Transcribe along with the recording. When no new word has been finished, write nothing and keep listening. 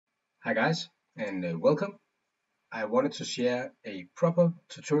Hi guys, and welcome. I wanted to share a proper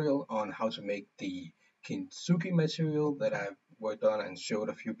tutorial on how to make the Kintsugi material that I've worked on and showed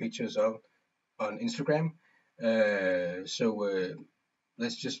a few pictures of on Instagram. So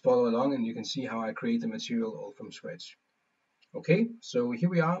let's just follow along and you can see how I create the material all from scratch. Okay, so here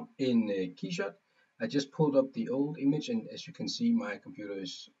we are in Keyshot. I just pulled up the old image and as you can see my computer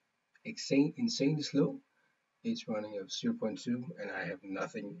is insanely slow. It's running at 0.2 and I have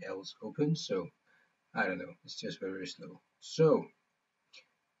nothing else open, so I don't know, it's just very slow.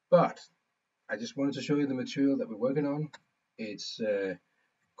 But I just wanted to show you the material that we're working on. It's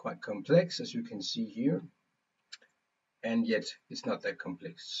quite complex, as you can see here, and yet it's not that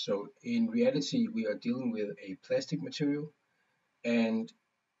complex. So in reality, we are dealing with a plastic material, and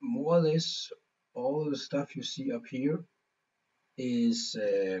more or less all the stuff you see up here is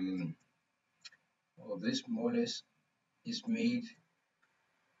all of this more or less is made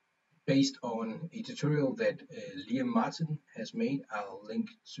based on a tutorial that Liam Martin has made. I'll link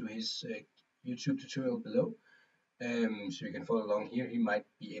to his YouTube tutorial below. So you can follow along here. He might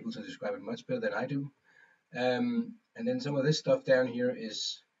be able to describe it much better than I do. And then some of this stuff down here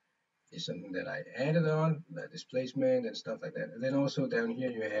is something that I added on, like displacement and stuff like that. And then also down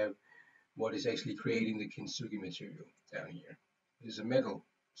here you have what is actually creating the Kintsugi material down here. It is a metal.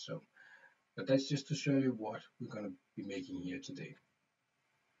 But that's just to show you what we're going to be making here today.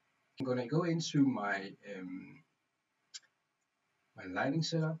 I'm going to go into my lighting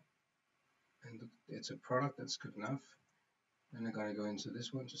setup, and look, it's a product that's good enough. And I'm going to go into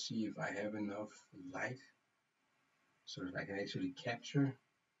this one to see if I have enough light so that I can actually capture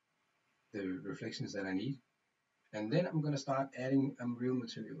the reflections that I need. And then I'm going to start adding real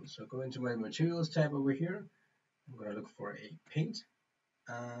materials. So go into my materials tab over here. I'm going to look for a paint,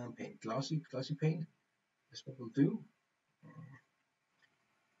 glossy paint. That's what we'll do.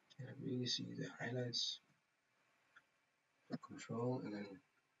 Can I really see the highlights? Control and then,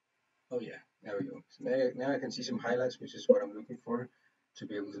 oh yeah, there we go. So now I can see some highlights, which is what I'm looking for to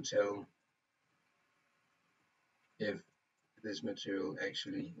be able to tell if this material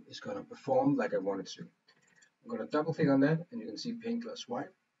actually is going to perform like I want it to. I'm going to double click on that and you can see paint gloss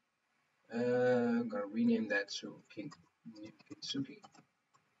white. I'm going to rename that to Kintsugi.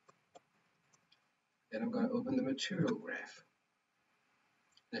 Then I'm going to open the material graph.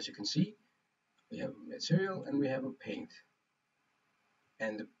 And as you can see, we have a material and we have a paint.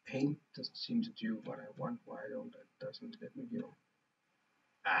 And the paint doesn't seem to do what I want. Why don't that doesn't let me go?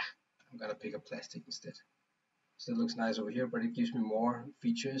 I'm going to pick a plastic instead. Still looks nice over here, but it gives me more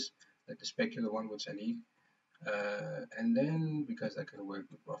features like the specular one, which I need. And then because I can work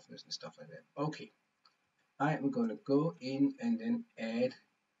with roughness and stuff like that. Okay, I am going to go in and then add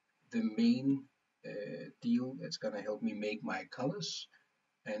the main deal that's going to help me make my colors,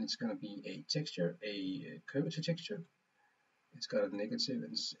 and it's going to be a texture, a curvature texture. It's got a negative,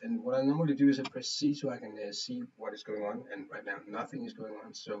 and what I normally do is I press C so I can see what is going on, and right now nothing is going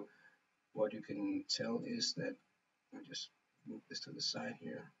on. So what you can tell is that, I'll just move this to the side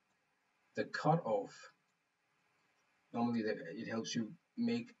here, the cutoff, normally it helps you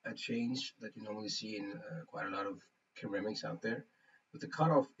make a change that you normally see in quite a lot of ceramics out there, but the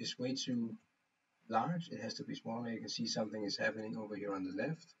cutoff is way too large. It has to be smaller. You can see something is happening over here on the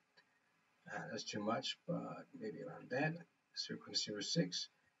left. That's too much, but maybe around that, 0.06.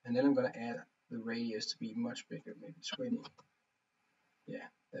 And then I'm going to add the radius to be much bigger, maybe 20. Yeah,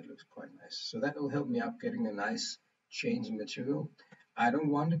 that looks quite nice. So that will help me out getting a nice change in material. I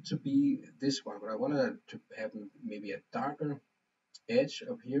don't want it to be this one, but I want it to have maybe a darker edge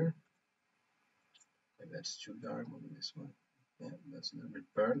up here. Maybe that's too dark, maybe this one. Yeah, that's a little bit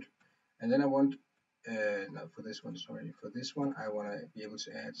burnt. And then I want, no, for this one, sorry. For this one, I want to be able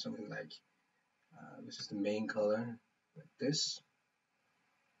to add something like, this is the main color, like this.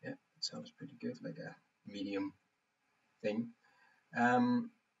 Yeah, it sounds pretty good, like a medium thing.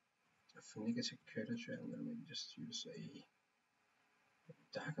 For negative curvature, I'm going to maybe just use a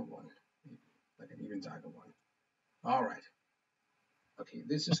darker one, maybe like an even darker one. All right. Okay,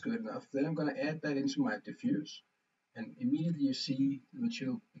 this is good enough. Then I'm going to add that into my diffuse, and immediately you see the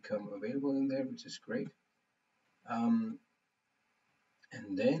material become available in there, which is great. And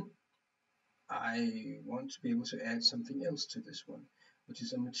then I want to be able to add something else to this one, which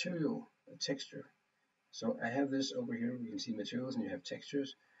is a material, a texture. So I have this over here. We can see materials and you have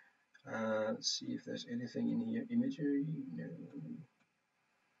textures. Let's see if there's anything in here. Imagery, no,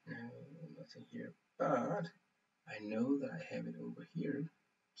 nothing here. But I know that I have it over here.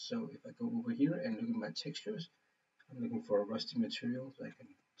 So if I go over here and look at my textures, I'm looking for a rusty material, so I can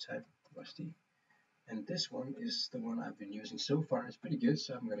type rusty. And this one is the one I've been using so far. It's pretty good,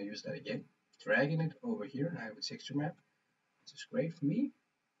 so I'm going to use that again. Dragging it over here, I have a texture map, which is great for me.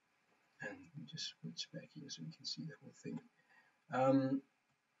 And we just switch back here so we can see the whole thing.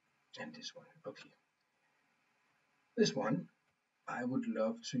 And this one, okay. This one I would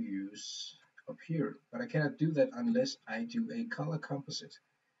love to use up here, but I cannot do that unless I do a color composite,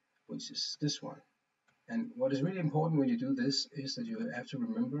 which is this one. And what is really important when you do this is that you have to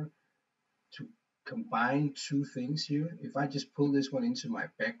remember to combine two things here. If I just pull this one into my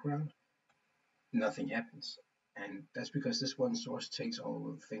background, nothing happens. And that's because this one source takes all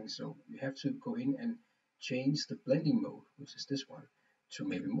of the things. So you have to go in and change the blending mode, which is this one, to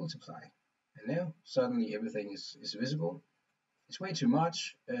maybe multiply. And now suddenly everything is visible. It's way too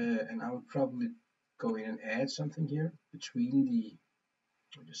much, and I would probably go in and add something here between the,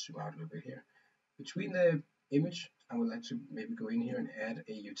 I'll just zoom out a little bit here. Between the image, I would like to maybe go in here and add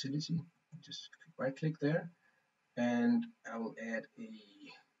a utility. Just right click there, and I will add a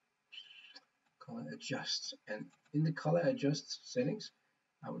color adjust. And in the color adjust settings,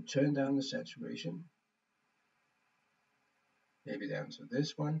 I will turn down the saturation, maybe down to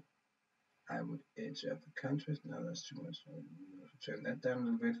this one. I would edge up the contrast. No, that's too much. I'll turn that down a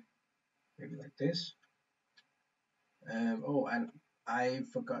little bit, maybe like this. Oh, and I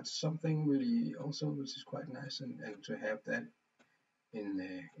forgot something really also, which is quite nice, and to have that in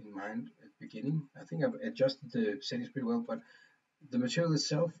mind at the beginning. I think I've adjusted the settings pretty well, but the material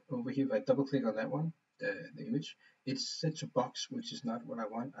itself over here, if I double click on that one, the image, it's set to box, which is not what I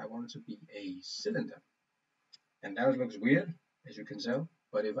want. I want it to be a cylinder, and now it looks weird, as you can tell.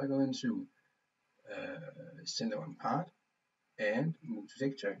 But if I go into center on part and move to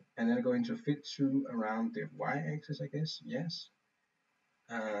texture, and then I go into fit to around the y-axis, I guess, yes,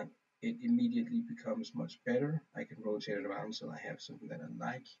 it immediately becomes much better. I can rotate it around so I have something that I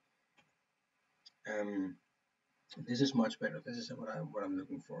like. This is much better. This is what I'm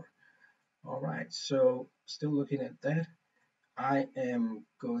looking for. All right, so still looking at that, I am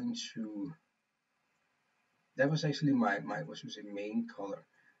going to, that was actually my what should we say, main color.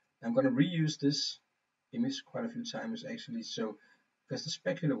 I'm going to reuse this image quite a few times actually, so because the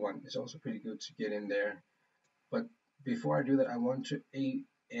specular one is also pretty good to get in there. But before I do that, I want to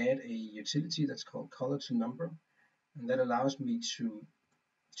add a utility that's called color to number, and that allows me to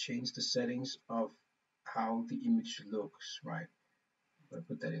change the settings of how the image looks, right? I'm going to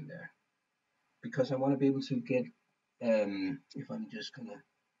put that in there because I want to be able to get, if I'm just going to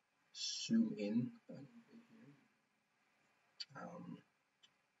zoom in a little bit here.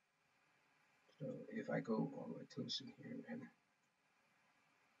 So if I go all the way close in here, and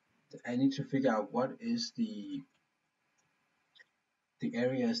I need to figure out what is the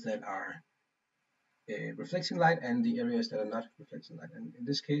areas that are reflecting light and the areas that are not reflecting light. And in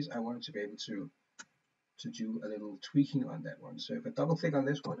this case, I wanted to be able to do a little tweaking on that one. So if I double click on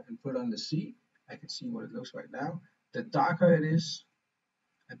this one and put on the C, I can see what it looks like now. The darker it is,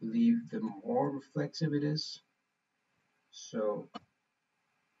 I believe the more reflective it is. So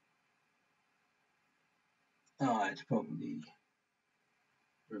it's probably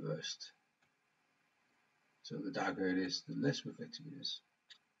reversed. So the darker it is, the less reflective it is.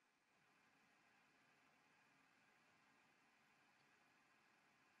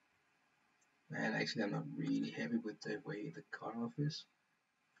 And actually, I'm not really happy with the way the cutoff is,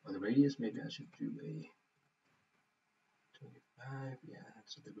 or the radius. Maybe I should do a 25. Yeah,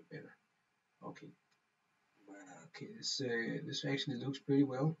 that's a little bit better. Okay. Okay, this actually looks pretty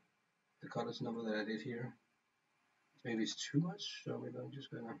well. The colors number that I did here. Maybe it's too much, so maybe I'm just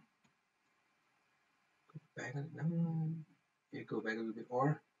gonna go back. No, yeah, go back a little bit,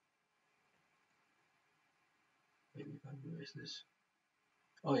 or maybe if I reverse this.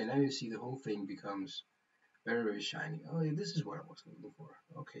 Oh yeah, now you see the whole thing becomes very, very shiny. Oh yeah, this is what I was looking for.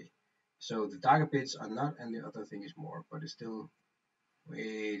 Okay, so the darker bits are not, and the other thing is more, but it's still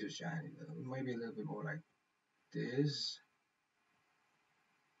way too shiny. Maybe a little bit more like this,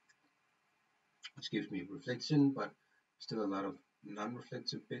 which gives me reflection, but still a lot of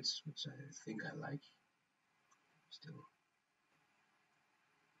non-reflective bits, which I think I like. Still,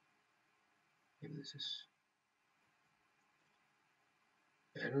 maybe this is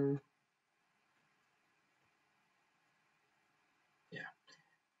better. Yeah,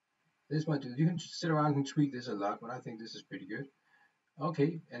 this might do. You can sit around and tweak this a lot, but I think this is pretty good.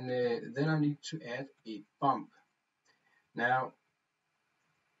 Okay, and then I need to add a bump. Now,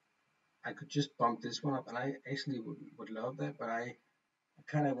 I could just bump this one up, and I actually would love that, but I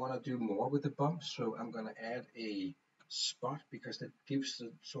kind of want to do more with the bump, so I'm going to add a spot because that gives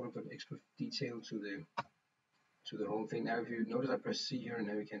sort of an extra detail to to the whole thing. Now if you notice I press C here and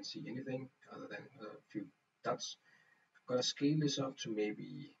now you can't see anything other than a few dots. I'm gonna scale this up to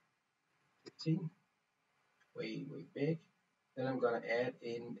maybe 15, way big. Then I'm gonna add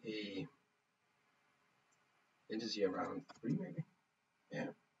in a density around 3 maybe. Yeah.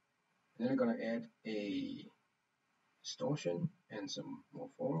 And then I'm gonna add a distortion and some more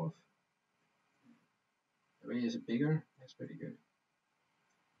fall off. The radius is bigger, that's pretty good.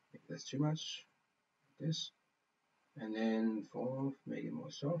 Maybe that's too much. Like this. And then fall off, make it more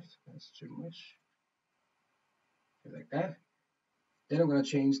soft. That's too much. Like that. Then I'm going to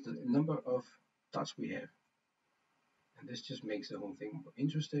change the number of dots we have. And this just makes the whole thing more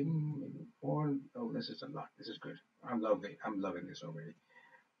interesting. Maybe 4. Oh, this is a lot. This is good. I'm loving this already.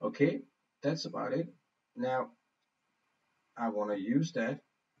 Okay, that's about it. Now, I want to use that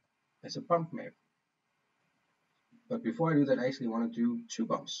as a bump map. But before I do that, I actually want to do 2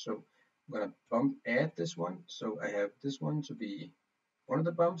 bumps. So I'm going to add this one. So I have this one to be one of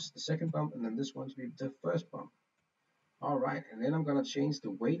the bumps, the second bump, and then this one to be the first bump. All right, and then I'm going to change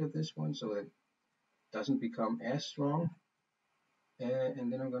the weight of this one so that it doesn't become as strong.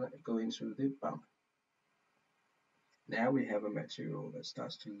 And then I'm going to go into the bump. Now we have a material that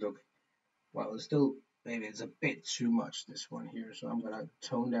starts to look, well, it's still, maybe it's a bit too much, this one here. So I'm going to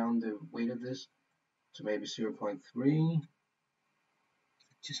tone down the weight of this to maybe 0.3.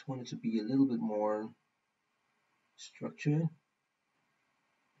 Just want it to be a little bit more structured,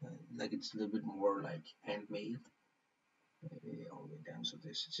 like it's a little bit more like handmade. Maybe all the way down to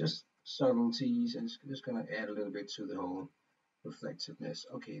this. It's just subtleties, and it's just gonna add a little bit to the whole reflectiveness.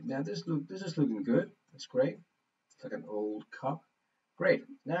 Okay, now this is looking good. That's great. It's like an old cup. Great.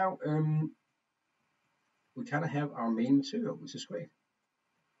 Now we kind of have our main material, which is great.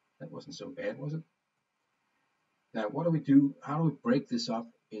 That wasn't so bad, was it? Now what do we do? How do we break this up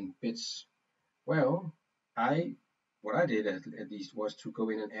in bits? Well, what I did at least was to go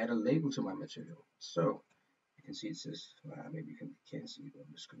in and add a label to my material. So you can see it says, maybe you can't see it, but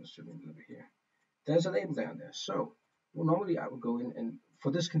I'm just going to zoom in a little bit here. There's a label down there. So well, normally I would go in and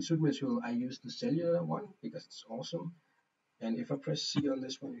for this Kintsugi material, I use the cellular one because it's awesome. And if I press C on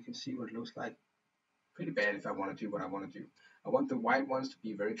this one, you can see what it looks like. Pretty bad if I want to do what I want to do. I want the white ones to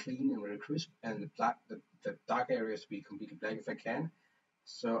be very clean and very crisp, and the dark areas to be completely black if I can.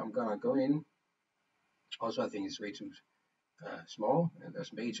 So I'm gonna go in. Also, I think it's way too small, and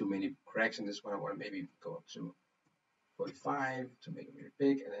there's way too many cracks in this one. I want to maybe go up to 45 to make it really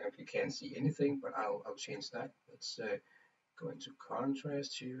big, and then you can't see anything, but I'll change that. Let's go into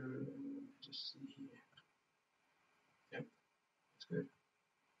contrast here, and just see here. Yep, that's good.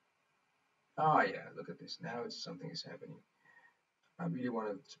 Oh yeah, look at this. Now something is happening. I really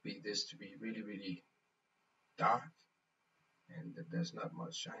wanted this to be really, really dark, and that there's not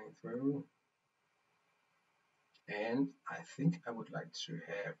much shining through. And I think I would like to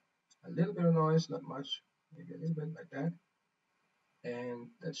have a little bit of noise, not much, maybe a little bit like that.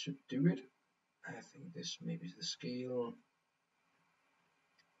 And that should do it. I think this maybe is the scale.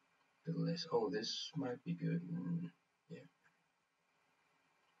 A little less. Oh, this might be good. Yeah.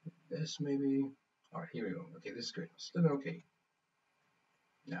 This maybe. Alright, here we go. Okay, this is good. Still okay.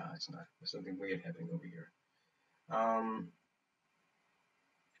 No, it's not. There's something weird happening over here.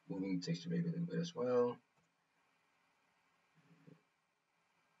 Moving the texture maybe a little bit as well.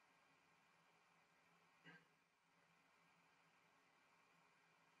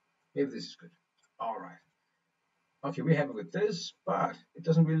 Maybe this is good. Alright. Okay, we have it with this, but it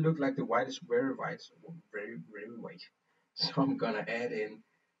doesn't really look like the white is very white, very white. So I'm gonna add in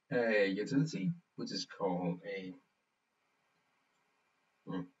a utility, which is called a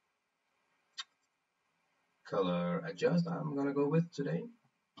color adjust. I'm gonna go with today.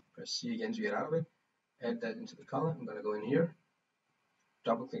 Press C again to get out of it. Add that into the color. I'm gonna go in here,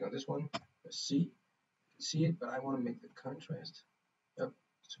 double click on this one, press C. You can see it, but I want to make the contrast. Oh,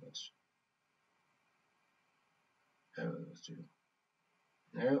 too much. Oh, that's too.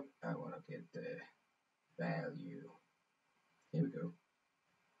 No, I want to get the value. Here we go.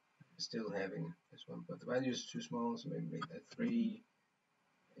 Still having this one, but the value is too small, so maybe make that 3.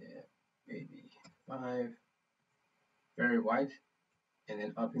 Yeah, maybe 5. Very white. And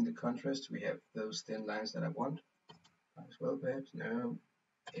then upping the contrast, we have those thin lines that I want. As well, perhaps. No,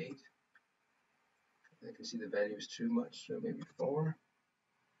 8. I can see the value is too much, so maybe 4.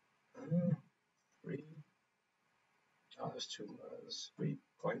 3. Oh, that's too much.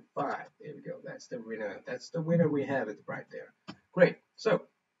 3.5. There we go. That's the winner. That's the winner. We have it right there. Great. So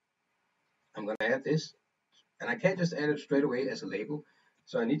I'm going to add this, and I can't just add it straight away as a label.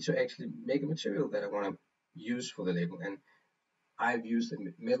 So I need to actually make a material that I want to use for the label. And I've used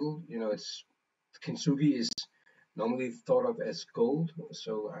the metal. You know, it's Kintsugi is normally thought of as gold,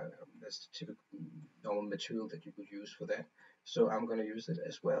 so that's the typical normal material that you could use for that. So I'm going to use it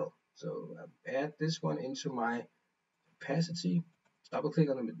as well. So add this one into my opacity, double click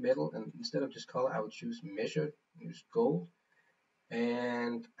on the metal, and instead of just color, I would choose measure, use gold,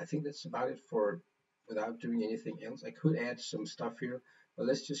 and I think that's about it for without doing anything else. I could add some stuff here, but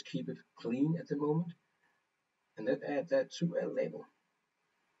let's just keep it clean at the moment, and then add that to a label.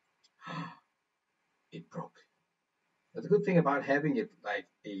 It broke. But the good thing about having it like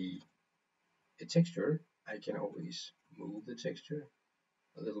a texture, I can always move the texture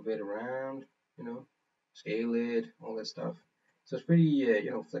a little bit around, you know, scale it, all that stuff. So it's pretty,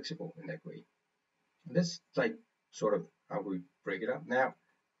 flexible in that way. And that's like sort of how we break it up. Now,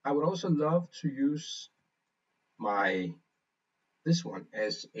 I would also love to use my this one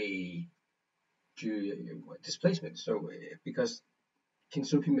as a displacement. So because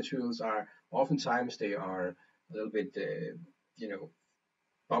Kintsugi materials are oftentimes they are a little bit,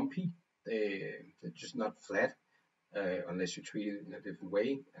 bumpy. They're just not flat unless you treat it in a different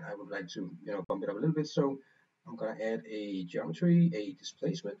way. And I would like to, bump it up a little bit. So I'm gonna add a geometry, a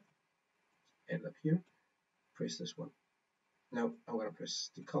displacement, and up here, press this one. Now I'm gonna press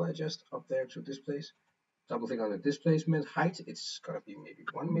the color adjust up there to displace. Double click on the displacement height. It's gonna be maybe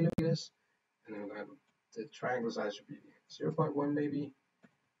 1 millimeters, and then I'm gonna the triangle size should be 0.1 maybe.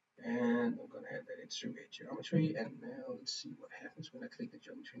 And I'm gonna add that into a geometry. And now let's see what happens when I click the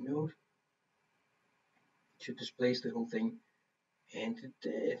geometry node. It should displace the whole thing, and it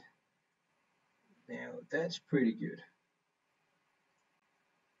did. Now that's pretty good.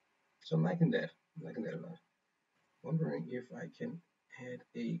 So I'm liking that. I'm liking that a lot. Wondering if I can add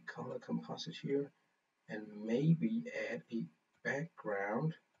a color composite here and maybe add a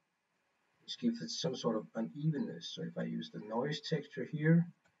background which gives it some sort of unevenness. So if I use the noise texture here,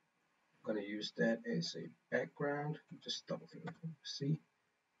 I'm going to use that as a background. Just double click it. See?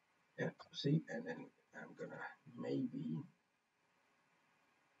 Yeah, see? And then I'm going to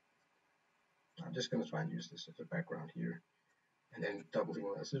I'm just going to try and use this as a background here. And then double clicking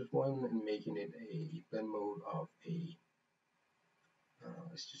on this one and making it a blend mode of a,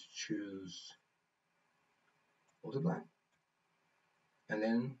 let's just choose multiply. And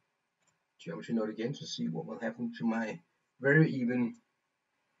then geometry node again to see what will happen to my very even.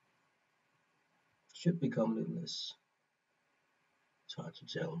 Should become a little less. It's hard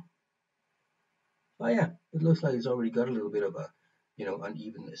to tell. Oh yeah, it looks like it's already got a little bit of a,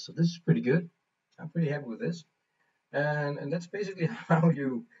 unevenness. So this is pretty good. I'm pretty happy with this. And that's basically how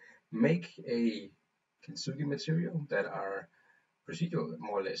you make a Kintsugi material that are procedural,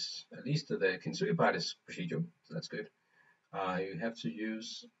 more or less. At least the Kintsugi part is procedural, so that's good. You have to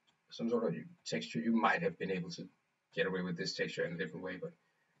use some sort of texture. You might have been able to get away with this texture in a different way, but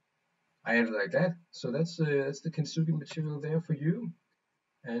I added like that. So that's the Kintsugi material there for you.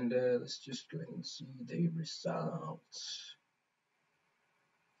 And let's just go ahead and see the results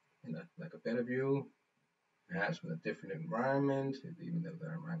in like a better view. Perhaps with a different environment, even though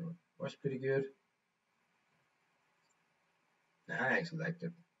the environment was pretty good. I actually like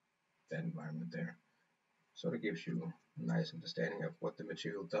that environment there. Sort of gives you a nice understanding of what the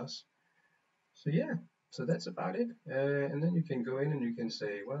material does. So yeah, so that's about it. And then you can go in and you can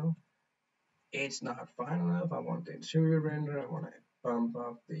say, well, it's not fine enough. I want the interior render. I want to bump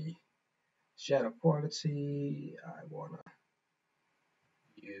up the shadow quality. I want to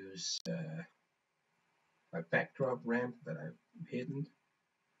use my backdrop ramp that I've hidden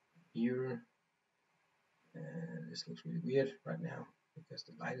here. And this looks really weird right now because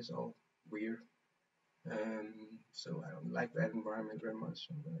the light is all weird. So I don't like that environment very much.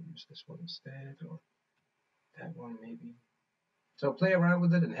 I'm going to use this one instead, or that one maybe. So play around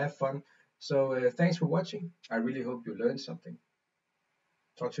with it and have fun. So thanks for watching. I really hope you learned something.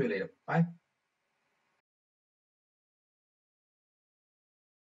 Talk to you later. Bye.